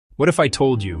What if I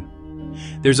told you?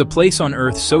 There's a place on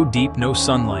Earth so deep no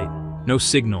sunlight, no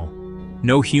signal,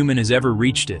 no human has ever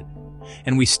reached it,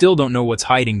 and we still don't know what's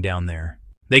hiding down there.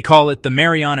 They call it the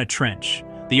Mariana Trench,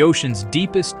 the ocean's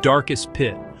deepest, darkest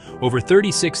pit, over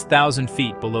 36,000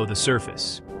 feet below the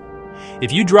surface.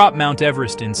 If you drop Mount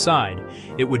Everest inside,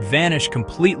 it would vanish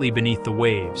completely beneath the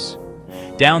waves.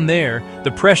 Down there,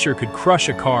 the pressure could crush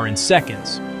a car in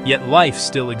seconds, yet life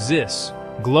still exists,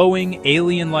 glowing,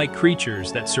 alien-like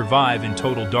creatures that survive in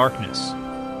total darkness.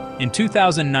 In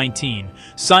 2019,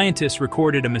 scientists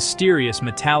recorded a mysterious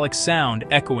metallic sound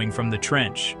echoing from the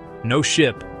trench. No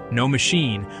ship, no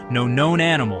machine, no known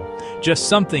animal, just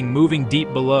something moving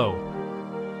deep below.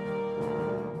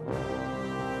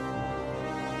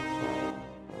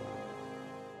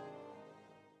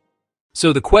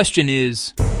 So the question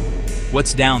is,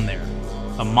 what's down there?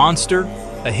 A monster?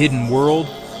 A hidden world?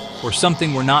 Or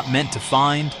something we're not meant to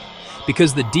find?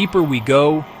 Because the deeper we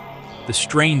go, the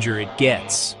stranger it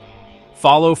gets.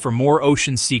 Follow for more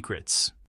ocean secrets.